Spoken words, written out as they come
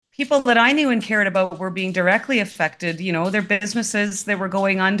people that I knew and cared about were being directly affected. Their businesses, they were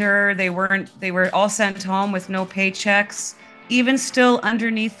going under. They were all sent home with no paychecks. Even still,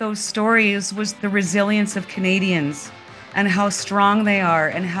 underneath those stories was the resilience of Canadians and how strong they are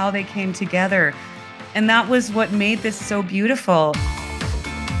and how they came together. And that was what made this so beautiful.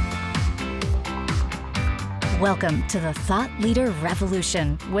 Welcome to the Thought Leader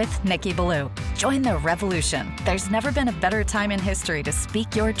Revolution with Nikki Ballou. Join the revolution. There's never been a better time in history to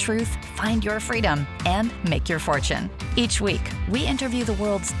speak your truth, find your freedom, and make your fortune. Each week, we interview the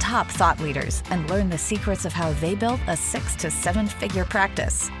world's top thought leaders and learn the secrets of how they built a 6 to 7 figure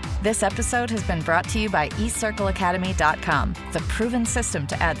practice. This episode has been brought to you by eCircleacademy.com, the proven system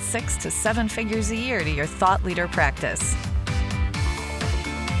to add 6 to 7 figures a year to your thought leader practice.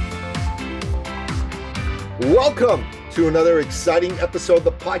 Welcome to another exciting episode of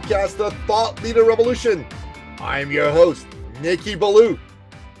the podcast, The Thought Leader Revolution. I'm your host, Nikki Ballou.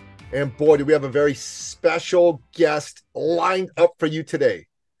 And boy, do we have a very special guest lined up for you today.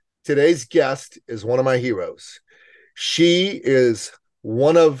 Today's guest is one of my heroes. She is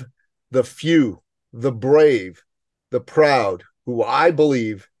one of the few, the brave, the proud, who I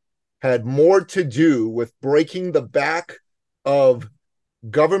believe had more to do with breaking the back of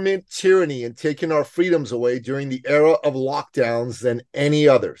government tyranny and taking our freedoms away during the era of lockdowns than any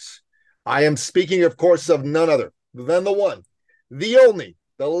others. I am speaking, of course, of none other than the one, the only,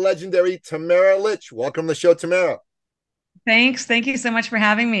 the legendary Tamara Lich. Welcome to the show, Tamara. Thanks. Thank you so much for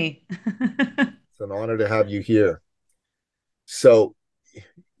having me. It's an honor to have you here. So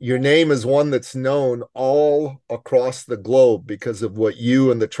your name is one that's known all across the globe because of what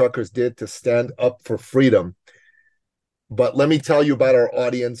you and the truckers did to stand up for freedom. But let me tell you about our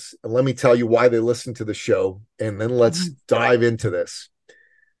audience, and let me tell you why they listen to the show, and then let's dive into this.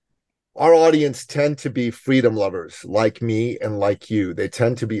 Our audience tend to be freedom lovers like me and like you. They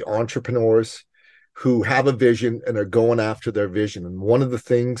tend to be entrepreneurs who have a vision and are going after their vision. And one of the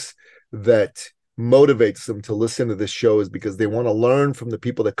things that motivates them to listen to this show is because they want to learn from the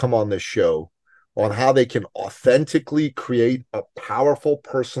people that come on this show on how they can authentically create a powerful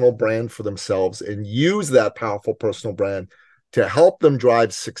personal brand for themselves and use that powerful personal brand to help them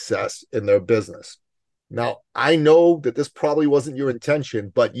drive success in their business. Now, I know that this probably wasn't your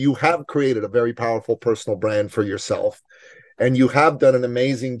intention, but you have created a very powerful personal brand for yourself, and you have done an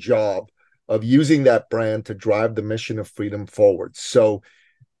amazing job of using that brand to drive the mission of freedom forward. So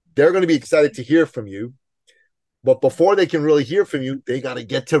they're going to be excited to hear from you. But before they can really hear from you, they got to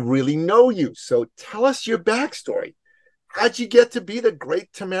get to really know you. So tell us your backstory. How'd you get to be the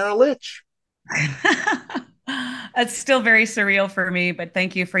great Tamara Lich? It's still very surreal for me, but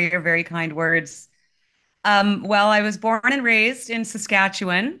thank you for your very kind words. Well, I was born and raised in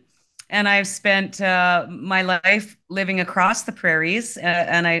Saskatchewan, and I've spent my life living across the prairies,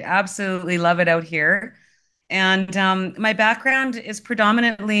 and I absolutely love it out here. And my background is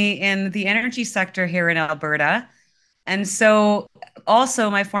predominantly in the energy sector here in Alberta. And so also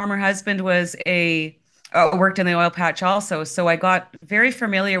my former husband was worked in the oil patch also. So I got very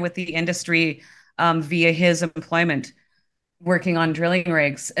familiar with the industry via his employment working on drilling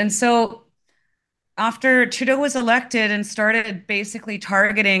rigs. And so after Trudeau was elected and started basically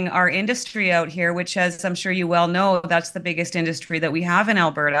targeting our industry out here, which, as I'm sure you well know, that's the biggest industry that we have in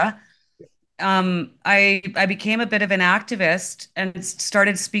Alberta. I became a bit of an activist and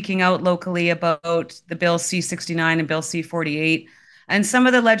started speaking out locally about the Bill C-69 and Bill C-48 and some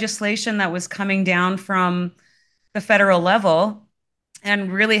of the legislation that was coming down from the federal level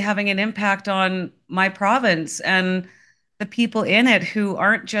and really having an impact on my province and the people in it who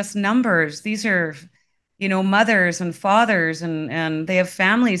aren't just numbers. These are, mothers and fathers and they have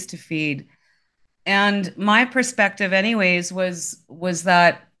families to feed. And my perspective anyways was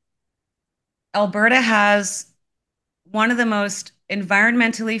that Alberta has one of the most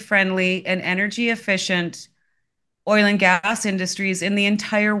environmentally friendly and energy efficient oil and gas industries in the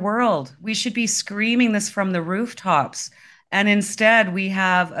entire world. We should be screaming this from the rooftops. And instead, we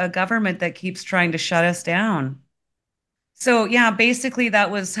have a government that keeps trying to shut us down. So, yeah, basically, that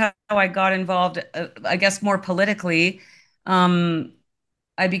was how I got involved, I guess, more politically. Um,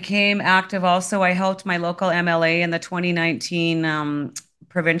 I became active also. I helped my local MLA in the 2019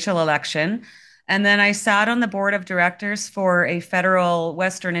 provincial election. And then I sat on the board of directors for a federal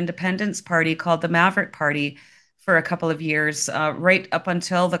Western Independence Party called the Maverick Party for a couple of years, right up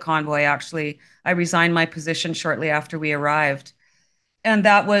until the convoy, actually. I resigned my position shortly after we arrived. And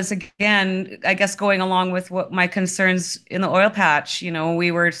that was, again, I guess, going along with what my concerns in the oil patch.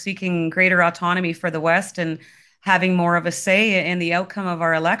 We were seeking greater autonomy for the West and having more of a say in the outcome of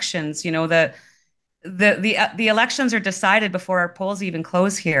our elections. the elections are decided before our polls even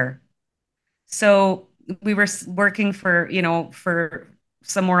close here. So we were working for, for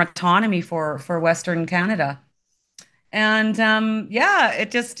some more autonomy for Western Canada. And yeah,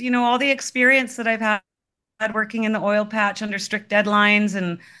 it just, all the experience that I've had working in the oil patch under strict deadlines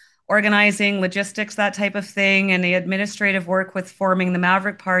and organizing logistics, that type of thing, and the administrative work with forming the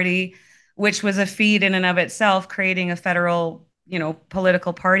Maverick Party, which was a feat in and of itself, creating a federal,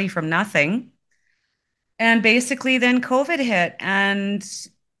 political party from nothing. And basically, then COVID hit, and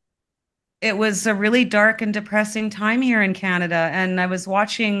it was a really dark and depressing time here in Canada. And I was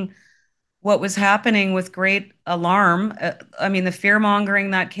watching what was happening with great alarm. I mean, the fear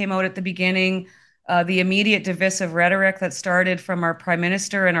mongering that came out at the beginning, the immediate divisive rhetoric that started from our prime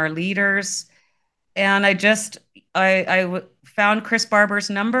minister and our leaders. And I found Chris Barber's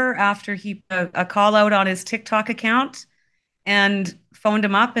number after he a call out on his TikTok account and phoned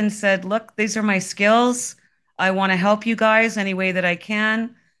him up and said, "Look, these are my skills. I want to help you guys any way that I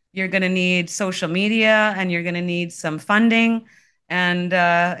can. You're going to need social media and you're going to need some funding." And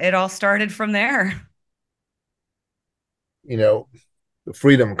it all started from there. You know, the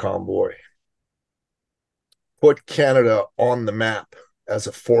Freedom Convoy put Canada on the map as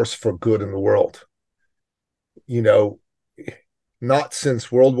a force for good in the world. You know, not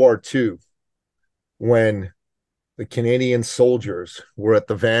since World War II, when the Canadian soldiers were at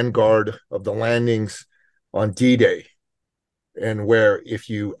the vanguard of the landings on D Day, and where if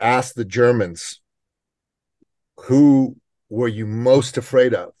you ask the Germans, who were you most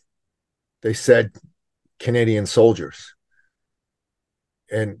afraid of? They said Canadian soldiers.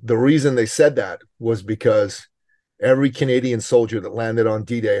 And the reason they said that was because every Canadian soldier that landed on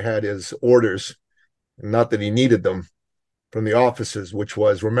D Day had his orders, not that he needed them, from the officers, which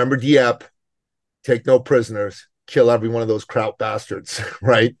was remember Dieppe, take no prisoners, kill every one of those Kraut bastards,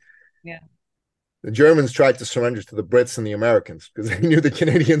 right? Yeah. The Germans tried to surrender to the Brits and the Americans because they knew the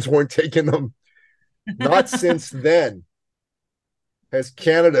Canadians weren't taking them. Not since then has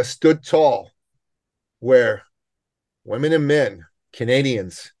Canada stood tall, where women and men,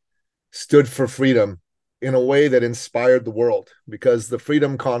 Canadians, stood for freedom in a way that inspired the world, because the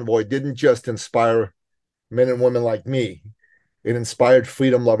Freedom Convoy didn't just inspire men and women like me, it inspired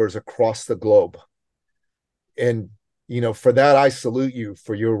freedom lovers across the globe. And for that, I salute you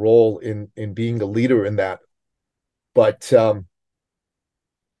for your role in being a leader in that. But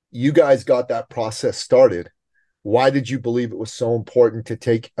you guys got that process started. Why did you believe it was so important to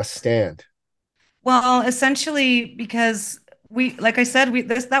take a stand? Well, essentially because like I said,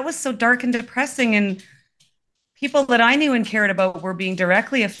 that was so dark and depressing, and people that I knew and cared about were being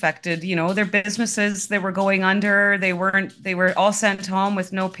directly affected. Their businesses, they were going under. They were all sent home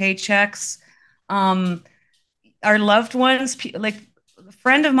with no paychecks. Um, our loved ones, like a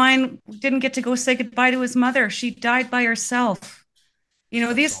friend of mine didn't get to go say goodbye to his mother. She died by herself.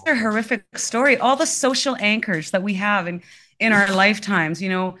 These are horrific stories. All the social anchors that we have in our lifetimes,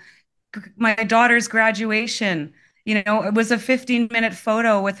 my daughter's graduation, it was a 15-minute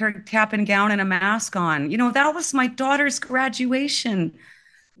photo with her cap and gown and a mask on. That was my daughter's graduation.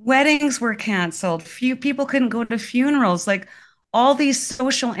 Weddings were canceled. Few people couldn't go to funerals. Like all these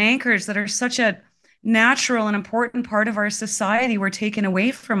social anchors that are such a natural and important part of our society were taken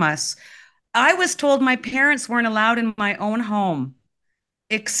away from us. I was told my parents weren't allowed in my own home.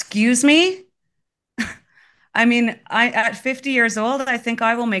 Excuse me? I mean, I at 50 years old, I think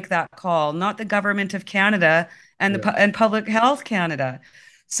I will make that call, not the government of Canada and Yeah. and Public Health Canada.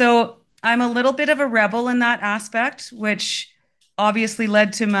 So I'm a little bit of a rebel in that aspect, which obviously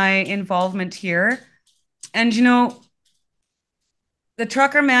led to my involvement here. And the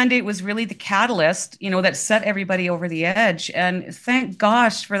trucker mandate was really the catalyst, that set everybody over the edge. And thank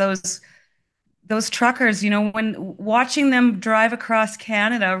gosh for those truckers, when watching them drive across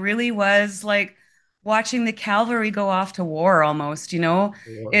Canada really was like watching the cavalry go off to war almost,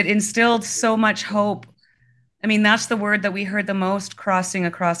 it instilled so much hope. I mean, that's the word that we heard the most crossing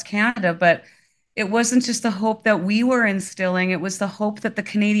across Canada, but it wasn't just the hope that we were instilling, it was the hope that the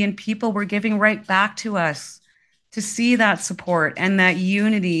Canadian people were giving right back to us, to see that support and that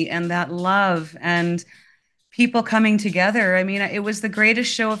unity and that love and people coming together. I mean, it was the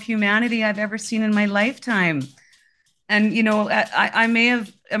greatest show of humanity I've ever seen in my lifetime. And, I may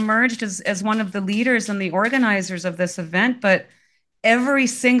have emerged as one of the leaders and the organizers of this event, but every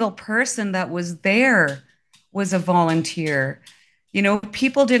single person that was there was a volunteer.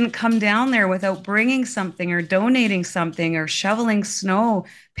 People didn't come down there without bringing something or donating something or shoveling snow,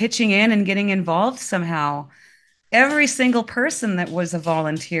 pitching in and getting involved somehow. Every single person that was a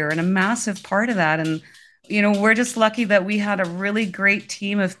volunteer and a massive part of that. And we're just lucky that we had a really great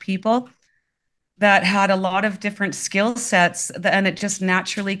team of people that had a lot of different skill sets, and it just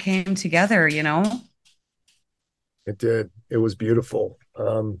naturally came together, you know? It did. It was beautiful.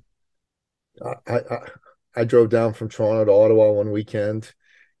 I I drove down from Toronto to Ottawa one weekend.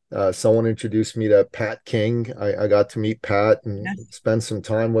 Someone introduced me to Pat King. I got to meet Pat and Yes. spend some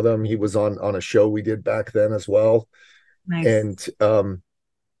time with him. He was on a show we did back then as well. Nice. And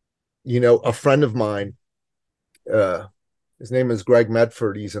a friend of mine, uh, his name is Greg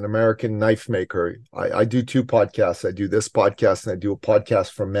Medford. He's an American knife maker. I do two podcasts. I do this podcast and I do a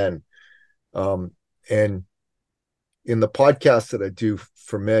podcast for men. And in the podcast that I do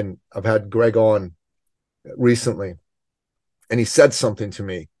for men, I've had Greg on recently, and he said something to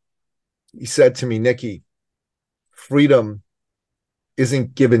me. He said to me, Nikki, freedom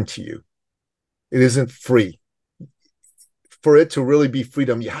isn't given to you. It isn't free. For it to really be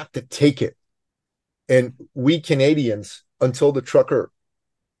freedom, you have to take it. And we Canadians, until the trucker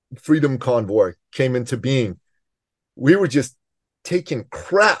freedom convoy came into being, we were just taking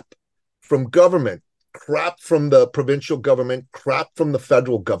crap from government, crap from the provincial government, crap from the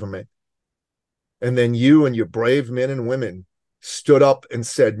federal government. And then you and your brave men and women stood up and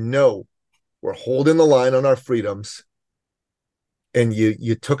said, no, we're holding the line on our freedoms. And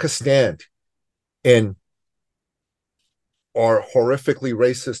you took a stand. And our horrifically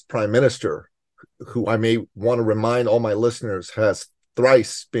racist prime minister, who I may want to remind all my listeners has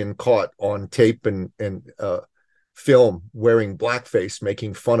thrice been caught on tape and film wearing blackface,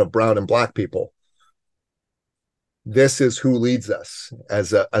 making fun of brown and black people. This is who leads us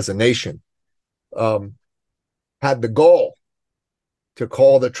as a nation. Had the gall to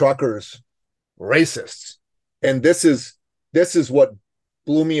call the truckers racists, and this is what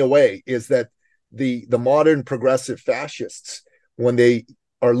blew me away, is that the modern progressive fascists, when they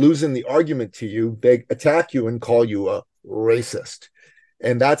are losing the argument to you, they attack you and call you a racist.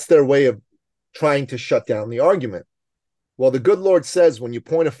 And that's their way of trying to shut down the argument. Well, the good Lord says when you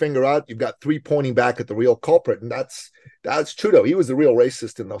point a finger out, you've got three pointing back at the real culprit. And that's Trudeau. He was the real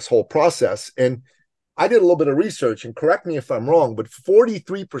racist in this whole process. And I did a little bit of research, and correct me if I'm wrong, but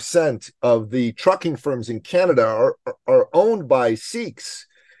 43% of the trucking firms in Canada are owned by Sikhs.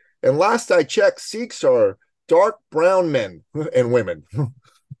 And last I checked, Sikhs are dark brown men and women,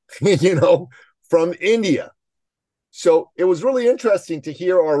 from India. So it was really interesting to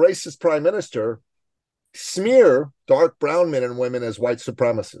hear our racist prime minister smear dark brown men and women as white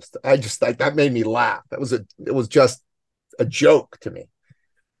supremacists. I just like that made me laugh. It was just a joke to me.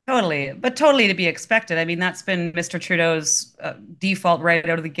 Totally, but totally to be expected. I mean, that's been Mr. Trudeau's default right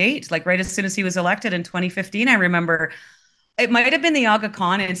out of the gate. Like right as soon as he was elected in 2015, I remember it might have been the Aga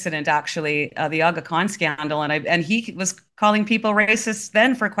Khan incident, actually, the Aga Khan scandal, and he was calling people racist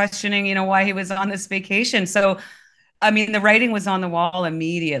then for questioning, why he was on this vacation. So, I mean, the writing was on the wall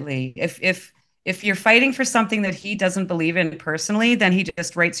immediately. If you're fighting for something that he doesn't believe in personally, then he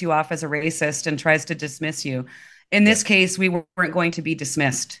just writes you off as a racist and tries to dismiss you. In Yeah. this case, we weren't going to be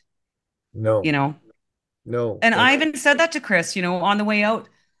dismissed, No, you know. no. And I even said that to Chris, on the way out.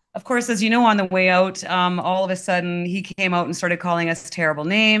 Of course, as you know, on the way out, all of a sudden he came out and started calling us terrible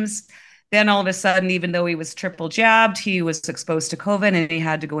names. Then all of a sudden, even though he was triple jabbed, he was exposed to COVID and he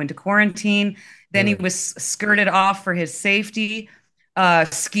had to go into quarantine. Then he Mm, was skirted off for his safety,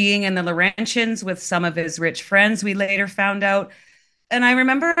 skiing in the Laurentians with some of his rich friends, we later found out. And I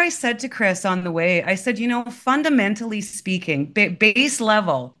remember I said to Chris on the way, I said, fundamentally speaking, base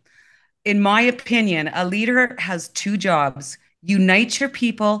level, in my opinion, a leader has two jobs: unite your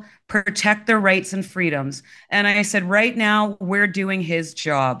people, protect their rights and freedoms. And I said, right now, we're doing his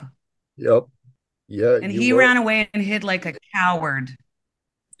job. yep. Yeah, And you he were. ran away and hid like a coward.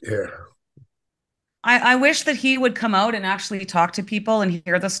 Yeah. I wish that he would come out and actually talk to people and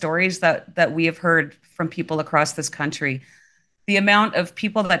hear the stories that we have heard from people across this country. The amount of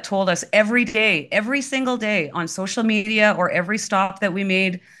people that told us every day, every single day on social media or every stop that we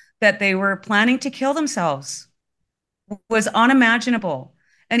made, that they were planning to kill themselves was unimaginable.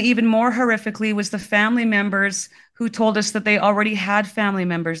 And even more horrifically was the family members who told us that they already had family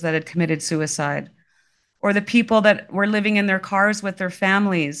members that had committed suicide, or the people that were living in their cars with their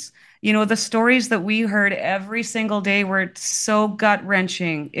families. The stories that we heard every single day were so gut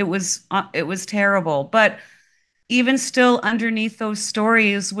wrenching. It was terrible. But even still, underneath those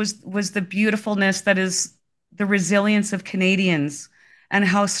stories was the beautifulness that is the resilience of Canadians and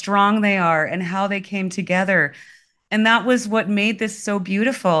how strong they are and how they came together. And that was what made this so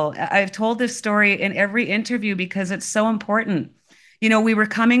beautiful. I've told this story in every interview because it's so important. We were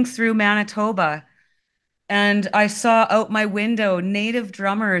coming through Manitoba and I saw out my window native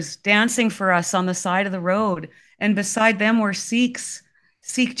drummers dancing for us on the side of the road. And beside them were Sikhs.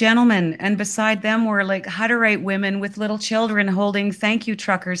 Sikh gentlemen, and beside them were like Hutterite women with little children holding "Thank you,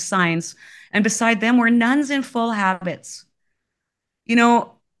 truckers" signs, and beside them were nuns in full habits. You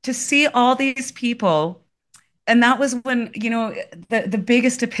know, to see all these people, and that was when, the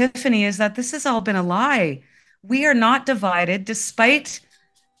biggest epiphany is that this has all been a lie. We are not divided, despite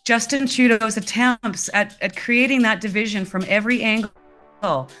Justin Trudeau's attempts at creating that division from every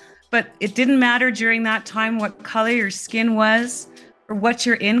angle. But it didn't matter during that time what color your skin was, or what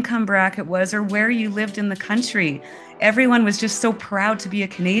your income bracket was, or where you lived in the country. Everyone was just so proud to be a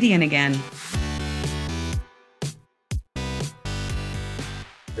Canadian again.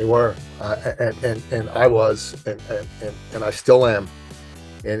 They were, and I was, and I still am.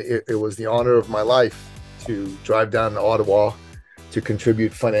 And it was the honor of my life to drive down to Ottawa to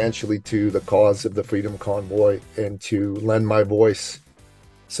contribute financially to the cause of the Freedom Convoy and to lend my voice,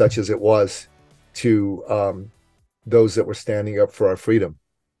 such as it was, to those that were standing up for our freedom.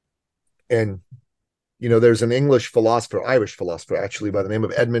 And, there's an Irish philosopher, actually, by the name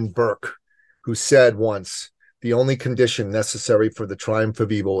of Edmund Burke, who said once, the only condition necessary for the triumph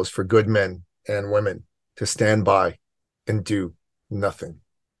of evil is for good men and women to stand by and do nothing.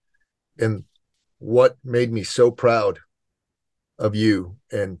 And what made me so proud of you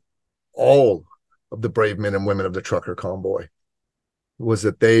and all of the brave men and women of the trucker convoy was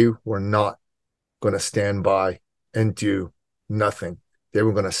that they were not going to stand by and do nothing. They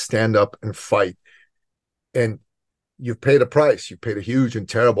were going to stand up and fight. And you've paid a price. You paid a huge and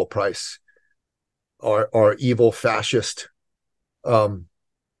terrible price. Our evil fascist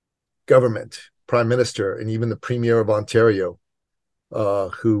government, prime minister, and even the premier of Ontario,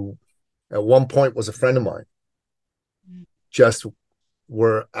 who at one point was a friend of mine, just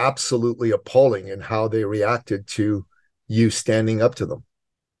were absolutely appalling in how they reacted to you standing up to them.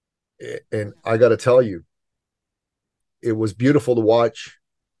 And I got to tell you, it was beautiful to watch.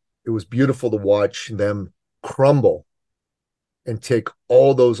 It was beautiful to watch them crumble and take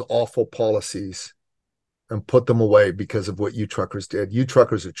all those awful policies and put them away because of what you truckers did. You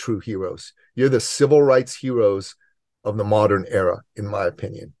truckers are true heroes. You're the civil rights heroes of the modern era, in my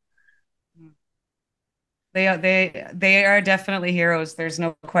opinion. They are definitely heroes. There's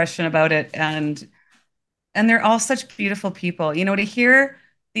no question about it. And they're all such beautiful people. To hear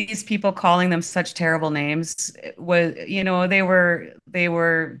these people calling them such terrible names was, they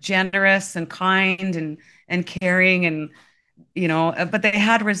were generous and kind and caring, and but they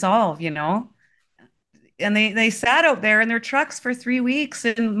had resolve, and they sat out there in their trucks for 3 weeks,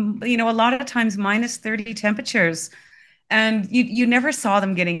 and a lot of times -30 temperatures, and you never saw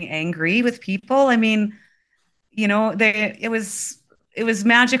them getting angry with people. I mean, it was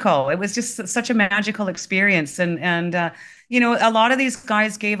magical. It was just such a magical experience. And a lot of these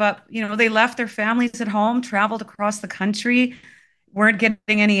guys gave up, they left their families at home, traveled across the country, weren't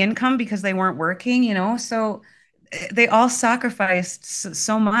getting any income because they weren't working, so they all sacrificed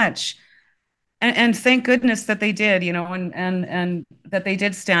so much. And thank goodness that they did, and that they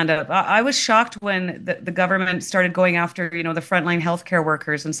did stand up. I was shocked when the government started going after, the frontline healthcare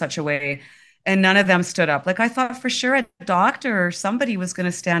workers in such a way, and none of them stood up. Like, I thought for sure a doctor or somebody was going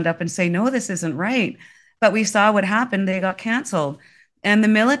to stand up and say, no, this isn't right. But we saw what happened. They got canceled. And the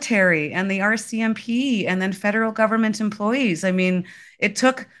military and the RCMP and then federal government employees. I mean, it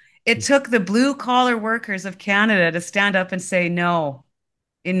took the blue collar workers of Canada to stand up and say, no,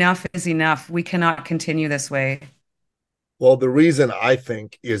 enough is enough. We cannot continue this way. Well, the reason I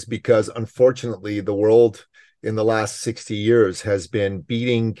think is because, unfortunately, the world in the last 60 years has been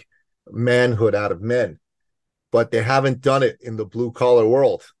beating manhood out of men, but they haven't done it in the blue collar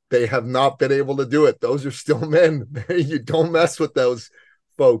world. They have not been able to do it. Those are still men. You don't mess with those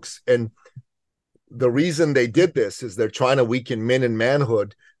folks. And the reason they did this is they're trying to weaken men and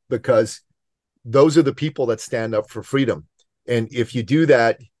manhood, because those are the people that stand up for freedom. And if you do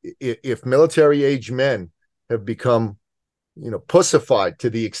that, if military age men have become, pussified to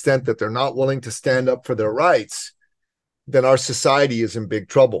the extent that they're not willing to stand up for their rights, then our society is in big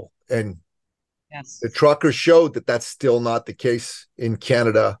trouble. And Yes. the truckers showed that that's still not the case in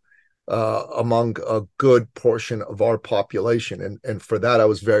Canada, among a good portion of our population. And for that, I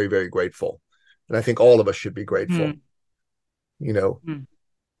was very, very grateful. And I think all of us should be grateful. Mm.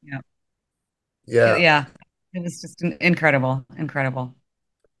 Yeah. Yeah. Yeah. It was just incredible, incredible.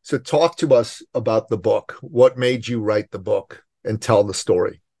 So talk to us about the book. What made you write the book and tell the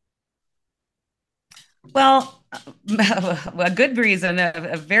story? Well, a good reason,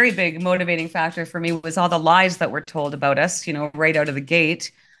 a very big motivating factor for me was all the lies that were told about us, right out of the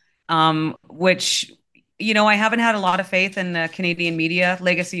gate, which, I haven't had a lot of faith in the Canadian media,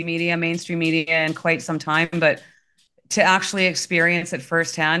 legacy media, mainstream media in quite some time. But to actually experience it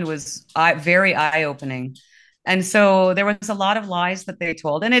firsthand was very eye-opening. And so there was a lot of lies that they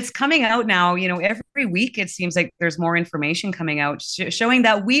told. And it's coming out now, every week it seems like there's more information coming out showing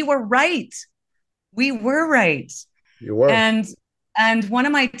that we were right. We were right. You were. And one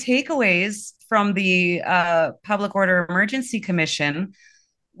of my takeaways from the Public Order Emergency Commission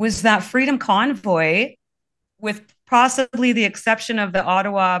was that Freedom Convoy, with possibly the exception of the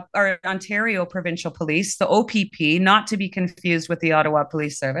Ottawa or Ontario Provincial Police, the OPP, not to be confused with the Ottawa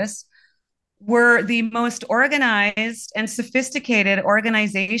Police Service, were the most organized and sophisticated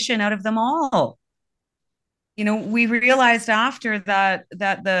organization out of them all. We realized after that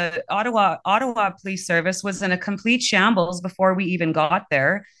the Ottawa Police Service was in a complete shambles before we even got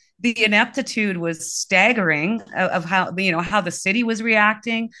there. The ineptitude was staggering of how how the city was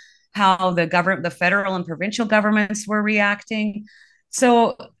reacting, how the federal and provincial governments were reacting.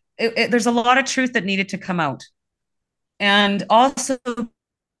 So there's a lot of truth that needed to come out, and also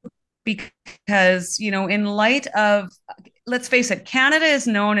because in light of, let's face it, Canada is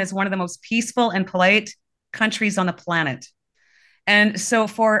known as one of the most peaceful and polite countries on the planet. And so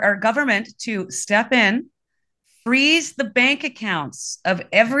for our government to step in, freeze the bank accounts of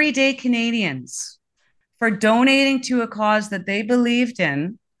everyday Canadians for donating to a cause that they believed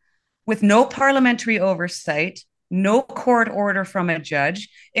in with no parliamentary oversight, no court order from a judge.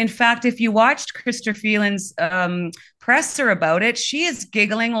 In fact, if you watched Krista Freeland's presser about it, she is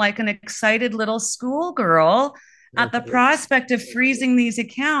giggling like an excited little schoolgirl at the prospect of freezing these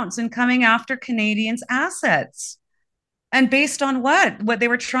accounts and coming after Canadians' assets. And based on what they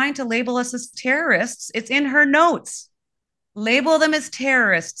were trying to label us as terrorists, it's in her notes. Label them as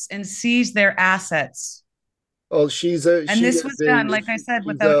terrorists and seize their assets. Oh, this was done, like I said,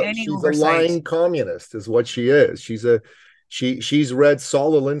 without any oversight. She's a lying communist, is what she is. She's read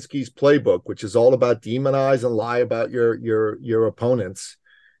Saul Alinsky's playbook, which is all about demonize and lie about your opponents.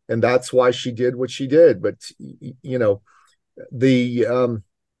 And that's why she did what she did. But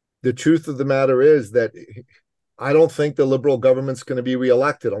the truth of the matter is that I don't think the Liberal government's going to be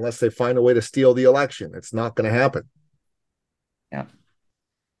reelected unless they find a way to steal the election. It's not going to happen. Yeah.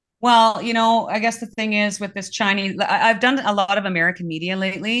 Well, I guess the thing is with this Chinese, I've done a lot of American media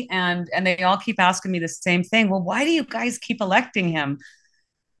lately, and they all keep asking me the same thing. Well, why do you guys keep electing him?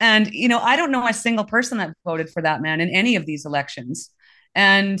 And, I don't know a single person that voted for that man in any of these elections.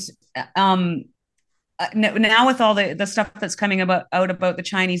 And now with all the stuff that's coming out about the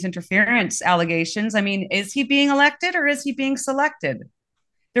Chinese interference allegations, I mean, is he being elected or is he being selected?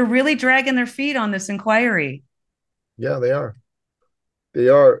 They're really dragging their feet on this inquiry. Yeah, they are. They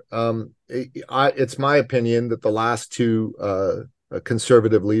are. It's my opinion that the last two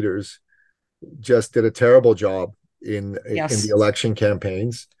conservative leaders just did a terrible job in the election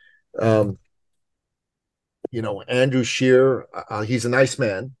campaigns. Andrew Scheer, he's a nice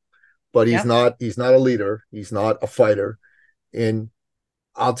man, but he's not a leader. He's not a fighter. And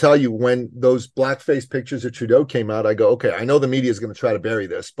I'll tell you, when those blackface pictures of Trudeau came out, I go, okay, I know the media is going to try to bury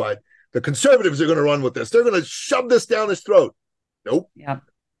this, but the Conservatives are going to run with this. They're going to shove this down his throat. Nope. Yeah.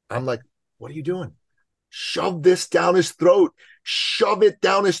 I'm like, what are you doing? Shove this down his throat. Shove it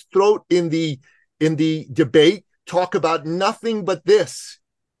down his throat in the debate. Talk about nothing but this.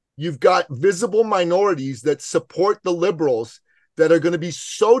 You've got visible minorities that support the Liberals that are going to be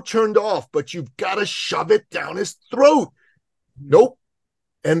so turned off, but you've got to shove it down his throat. Nope.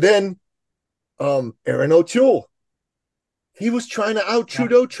 And then Aaron O'Toole, he was trying to out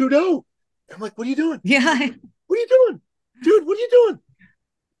Trudeau. I'm like, what are you doing? Yeah. What are you doing? Dude, what are you doing?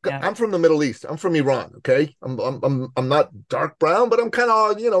 Yeah. I'm from the Middle East. I'm from Iran. Okay, I'm not dark brown, but I'm kind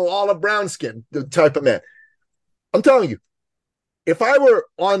of olive brown skin type of man. I'm telling you, if I were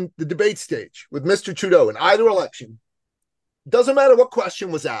on the debate stage with Mr. Trudeau in either election, doesn't matter what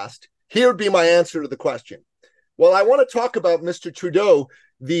question was asked, here would be my answer to the question. Well, I want to talk about Mr. Trudeau,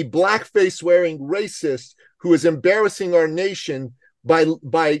 the blackface wearing racist who is embarrassing our nation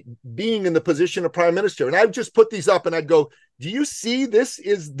by being in the position of prime minister. And I'd just put these up and I'd go, do you see this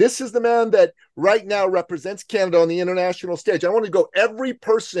is the man that right now represents Canada on the international stage? I want to go, every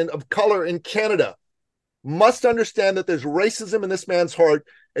person of color in Canada must understand that there's racism in this man's heart.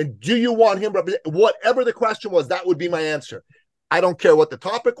 And do you want him represent? Whatever the question was, that would be my answer. I don't care what the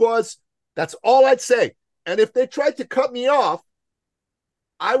topic was. That's all I'd say. And if they tried to cut me off,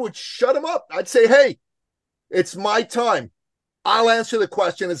 I would shut him up. I'd say, hey, it's my time. I'll answer the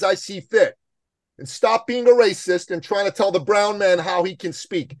question as I see fit. And stop being a racist and trying to tell the brown man how he can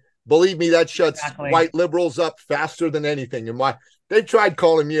speak. Believe me, that shuts white liberals up faster than anything. They've tried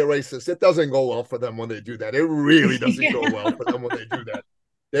calling me a racist. It doesn't go well for them when they do that. It really doesn't go well for them when they do that.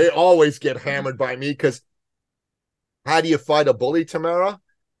 They always get hammered by me because How do you fight a bully, Tamara?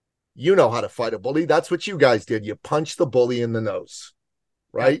 You know how to fight a bully. That's what you guys did. You punch the bully in the nose,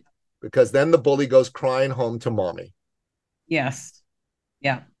 Yep. right? Because then the bully goes crying home to mommy. Yes.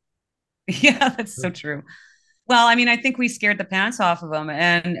 Yeah. Yeah, that's so true. Well, I mean, I think we scared the pants off of them,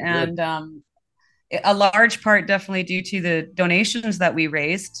 and a large part definitely due to the donations that we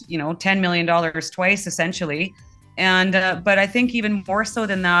raised. $10 million twice, essentially, and but I think even more so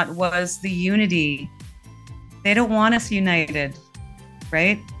than that was the unity. They don't want us united,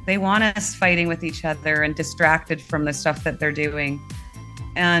 right? They want us fighting with each other and distracted from the stuff that they're doing.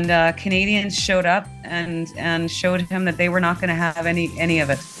 And Canadians showed up and showed him that they were not going to have any of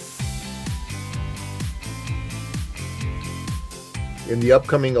it. In the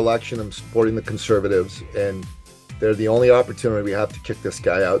upcoming election, I'm supporting the Conservatives, and they're the only opportunity we have to kick this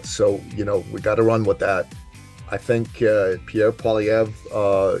guy out. So, we got to run with that. I think Pierre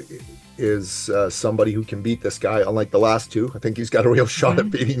Poilievre is somebody who can beat this guy, unlike the last two. I think he's got a real shot at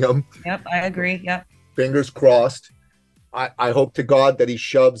beating him. Yep, I agree. Yep. Fingers crossed. I hope to God that he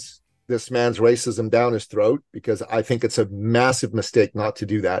shoves this man's racism down his throat, because I think it's a massive mistake not to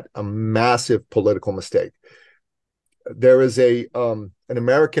do that, a massive political mistake. There is an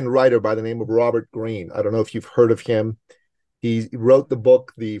American writer by the name of Robert Greene. I don't know if you've heard of him. He wrote the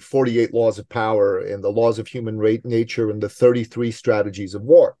book, The 48 Laws of Power and the Laws of Human Nature and the 33 Strategies of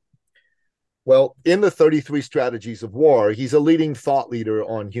War. Well, in the 33 Strategies of War, he's a leading thought leader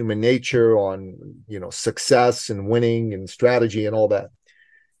on human nature, on success and winning and strategy and all that.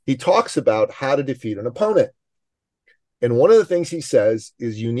 He talks about how to defeat an opponent. And one of the things he says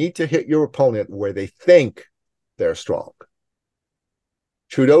is you need to hit your opponent where they think they're strong.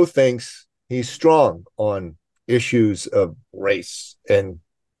 Trudeau thinks he's strong on issues of race and,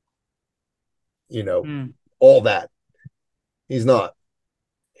 all that. He's not.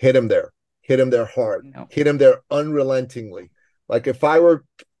 Hit him there. Hit him there hard. No. Hit him there unrelentingly. Like if I were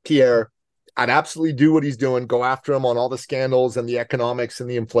Pierre, I'd absolutely do what he's doing, go after him on all the scandals and the economics and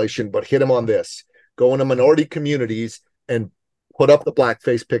the inflation, but hit him on this. Go into minority communities and put up the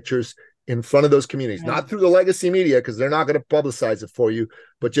blackface pictures in front of those communities, not through the legacy media, because they're not going to publicize it for you,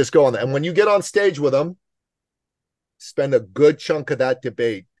 but just go on that. And when you get on stage with them, spend a good chunk of that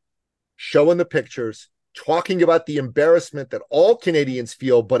debate showing the pictures, talking about the embarrassment that all Canadians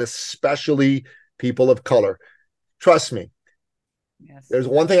feel, but especially people of color. Trust me. Yes. There's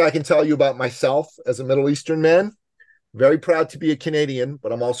one thing I can tell you about myself as a Middle Eastern man. Very proud to be a Canadian,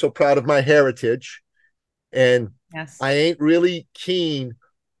 but I'm also proud of my heritage. And yes. I ain't really keen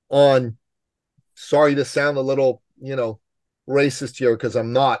on, sorry to sound a little, racist here, because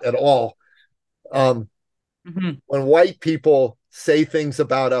I'm not at all. When white people say things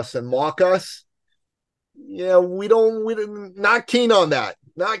about us and mock us, we're not keen on that.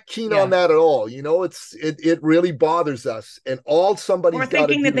 Not keen on that at all. It really bothers us. And all somebody's got to do,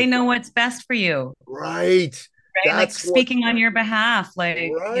 thinking that they know what's best for you. Right. That's like speaking on your behalf.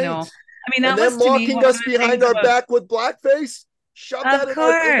 Like, right. I mean, that was mocking us behind our back with blackface. Shove that in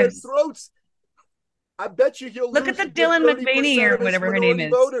their throats. I bet you he'll look at the Dylan McVaney or whatever her name is.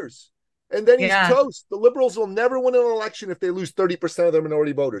 Voters. And then he's toast. The Liberals will never win an election if they lose 30% of their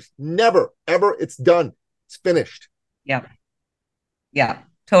minority voters. Never, ever. It's done. It's finished. Yeah. Yeah,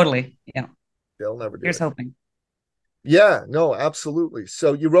 totally. Yeah. They'll never do Here's it. hoping. Yeah, no, absolutely.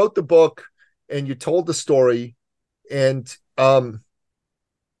 So you wrote the book and you told the story. And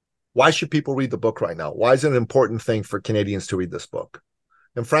why should people read the book right now? Why is it an important thing for Canadians to read this book?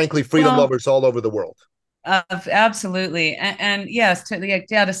 And frankly, freedom lovers all over the world. Absolutely. And yes,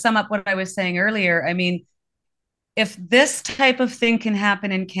 to sum up what I was saying earlier, I mean, if this type of thing can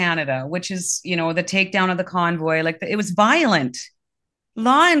happen in Canada, which is, the takedown of the convoy, it was violent.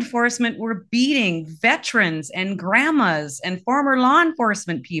 Law enforcement were beating veterans and grandmas and former law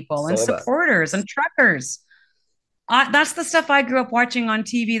enforcement people and supporters and truckers. That's the stuff I grew up watching on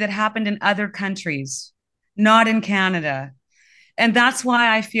TV that happened in other countries, not in Canada. And that's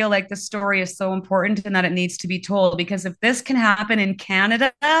why I feel like the story is so important and that it needs to be told, because if this can happen in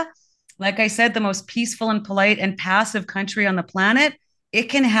Canada, like I said, the most peaceful and polite and passive country on the planet, it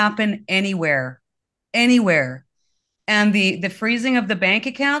can happen anywhere. And the freezing of the bank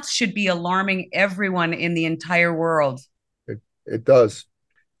accounts should be alarming everyone in the entire world. It does.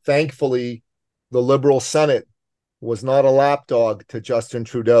 Thankfully, the Liberal Senate was not a lapdog to Justin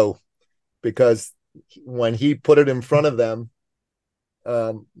Trudeau, because when he put it in front of them,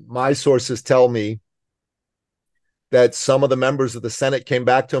 my sources tell me that some of the members of the Senate came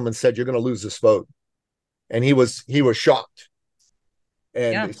back to him and said, "You're going to lose this vote," and he was shocked.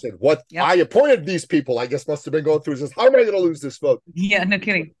 And they said, "What? I appointed these people." I guess must have been going through. He says, "How am I going to lose this vote?" Yeah, no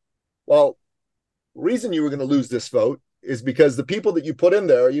kidding. Well, reason you were going to lose this vote is because the people that you put in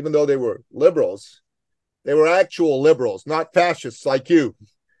there, even though they were liberals, they were actual liberals, not fascists like you.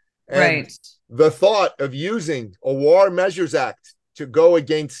 And Right. the thought of using a War Measures Act to go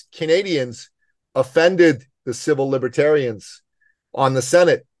against Canadians offended the civil libertarians on the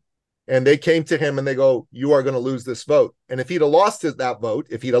Senate. And they came to him and they go, you are going to lose this vote. And if he'd have lost that vote,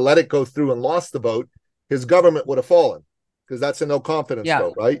 if he'd have let it go through and lost the vote, his government would have fallen, because that's a no confidence Yeah,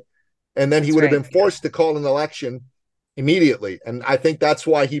 vote, right? And then he that's would have right. been forced to call an election immediately. And I think that's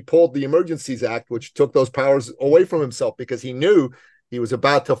why he pulled the Emergencies Act, which took those powers away from himself, because he knew he was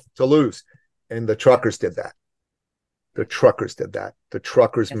about to lose. And the truckers did that. The truckers did that. The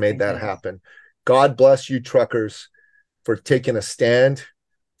truckers Yes, made they that did. happen. God bless you, truckers, for taking a stand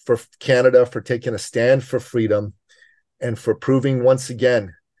for Canada, for taking a stand for freedom, and for proving once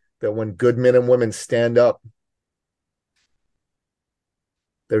again that when good men and women stand up,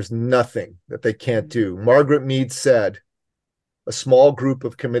 there's nothing that they can't do. Margaret Mead said, a small group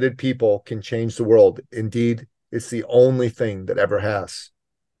of committed people can change the world. Indeed, it's the only thing that ever has.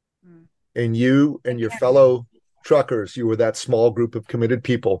 Mm. And you and your fellow truckers, you were that small group of committed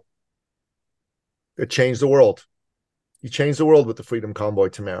people that changed the world. You changed the world with the Freedom Convoy,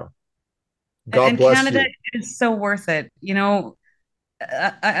 Tamara. God And bless Canada you. is so worth it.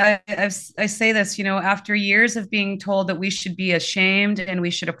 I say this, after years of being told that we should be ashamed and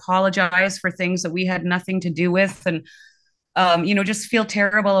we should apologize for things that we had nothing to do with, and just feel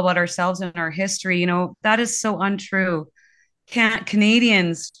terrible about ourselves and our history. That is so untrue.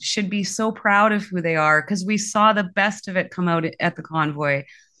 Canadians should be so proud of who they are, because we saw the best of it come out at the convoy.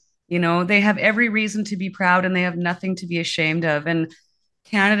 They have every reason to be proud and they have nothing to be ashamed of. And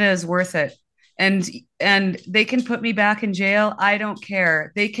Canada is worth it. And they can put me back in jail. I don't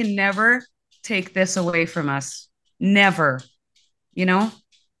care. They can never take this away from us. Never, you know?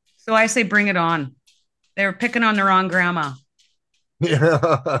 So I say bring it on. They're picking on the wrong grandma.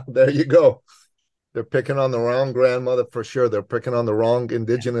 Yeah, there you go. They're picking on the wrong grandmother for sure. They're picking on the wrong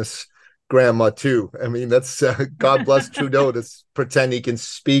Indigenous grandma too. I mean, that's God bless Trudeau to pretend he can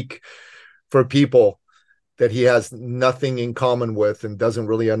speak for people that he has nothing in common with and doesn't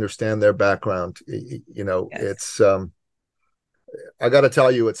really understand their background. Yes. It's I got to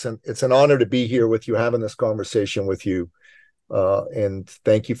tell you, it's an honor to be here with you, having this conversation with you, and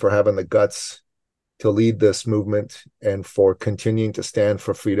thank you for having the guts to lead this movement and for continuing to stand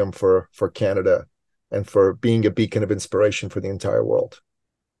for freedom for Canada and for being a beacon of inspiration for the entire world.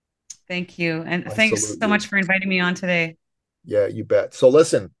 Thank you. And thanks so Absolutely. much for inviting me on today. Yeah, you bet. So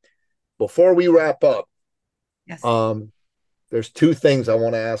listen, before we wrap up, Yes. um, there's two things I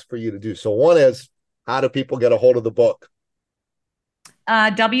want to ask for you to do. So one is, how do people get a hold of the book?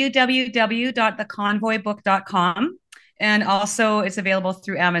 www.theconvoybook.com. And also, it's available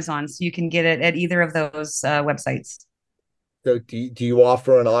through Amazon. So you can get it at either of those websites. So do you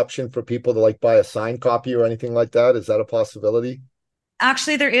offer an option for people to like buy a signed copy or anything like that? Is that a possibility?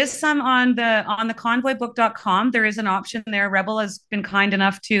 Actually, there is some on the convoybook.com. There is an option there. Rebel has been kind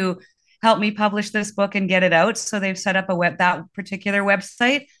enough to help me publish this book and get it out. So they've set up that particular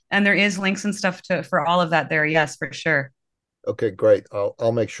website, and there is links and stuff for all of that there. Yes, for sure. Okay, great.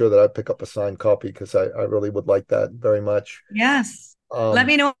 I'll make sure that I pick up a signed copy because I really would like that very much. Yes. Let Um,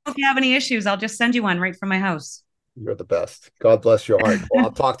 me know if you have any issues. I'll just send you one right from my house. you're the best. God bless your heart. Well,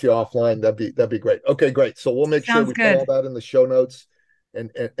 I'll talk to you offline. That'd be great. Okay, great. So we'll make sure Sounds we put all good. that in the show notes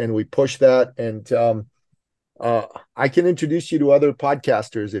and we push that. And I can introduce you to other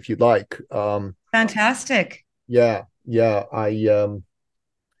podcasters if you'd like. Fantastic. Yeah.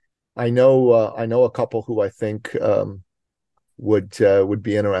 I know a couple who I think would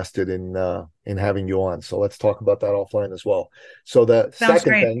be interested in having you on. So let's talk about that offline as well. So the Sounds second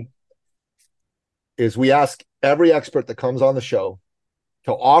great. thing is we ask every expert that comes on the show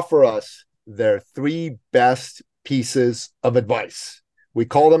to offer us their three best pieces of advice. We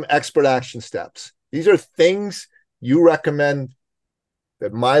call them expert action steps. These are things you recommend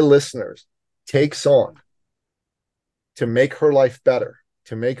that my listeners takes on to make her life better,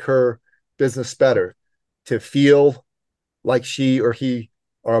 to make her business better, to feel like she or he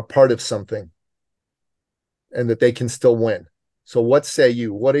are a part of something and that they can still win. So, what say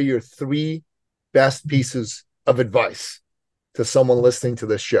you? What are your three best pieces of advice to someone listening to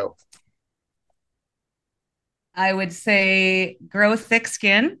this show? I would say grow thick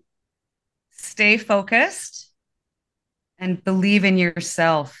skin, stay focused, and believe in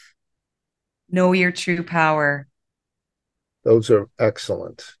yourself. Know your true power. Those are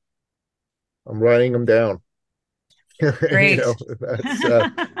excellent. I'm writing them down. Great.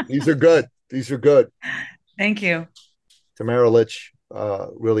 That's these are good. These are good. Thank you. Tamara Lich,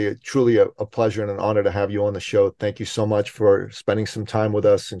 Really, truly a pleasure and an honor to have you on the show. Thank you so much for spending some time with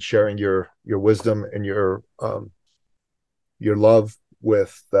us and sharing your wisdom and your love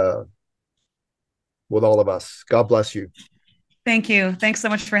with all of us. God bless you. Thank you. Thanks so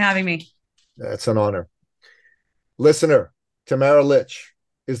much for having me. It's an honor. Listener, Tamara Lich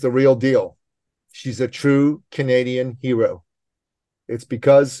is the real deal. She's a true Canadian hero. It's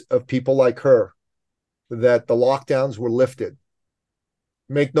because of people like her that the lockdowns were lifted.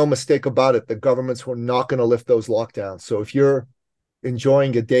 Make no mistake about it, the governments were not going to lift those lockdowns. So if you're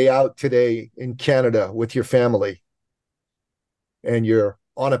enjoying a day out today in Canada with your family and you're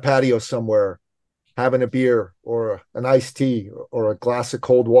on a patio somewhere having a beer or an iced tea or a glass of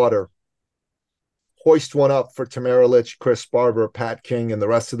cold water, hoist one up for Tamara Lich, Chris Barber, Pat King, and the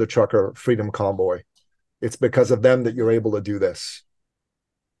rest of the Trucker Freedom Convoy. It's because of them that you're able to do this.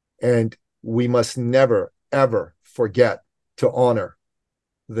 And we must never, ever forget to honor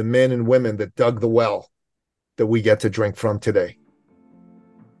the men and women that dug the well that we get to drink from today.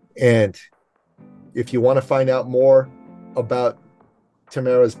 And if you want to find out more about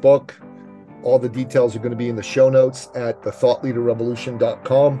Tamara's book, all the details are going to be in the show notes at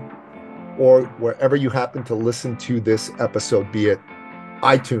thethoughtleaderrevolution.com or wherever you happen to listen to this episode, be it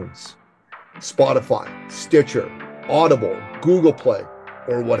iTunes, Spotify, Stitcher, Audible, Google Play,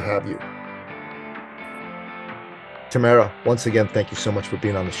 or what have you. Tamara, once again, thank you so much for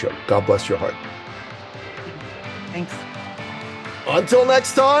being on the show. God bless your heart. Thanks. Until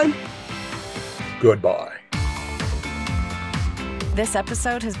next time, goodbye. This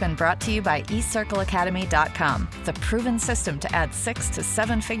episode has been brought to you by eCircleAcademy.com, the proven system to add 6 to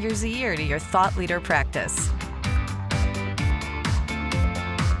 7 figures a year to your thought leader practice.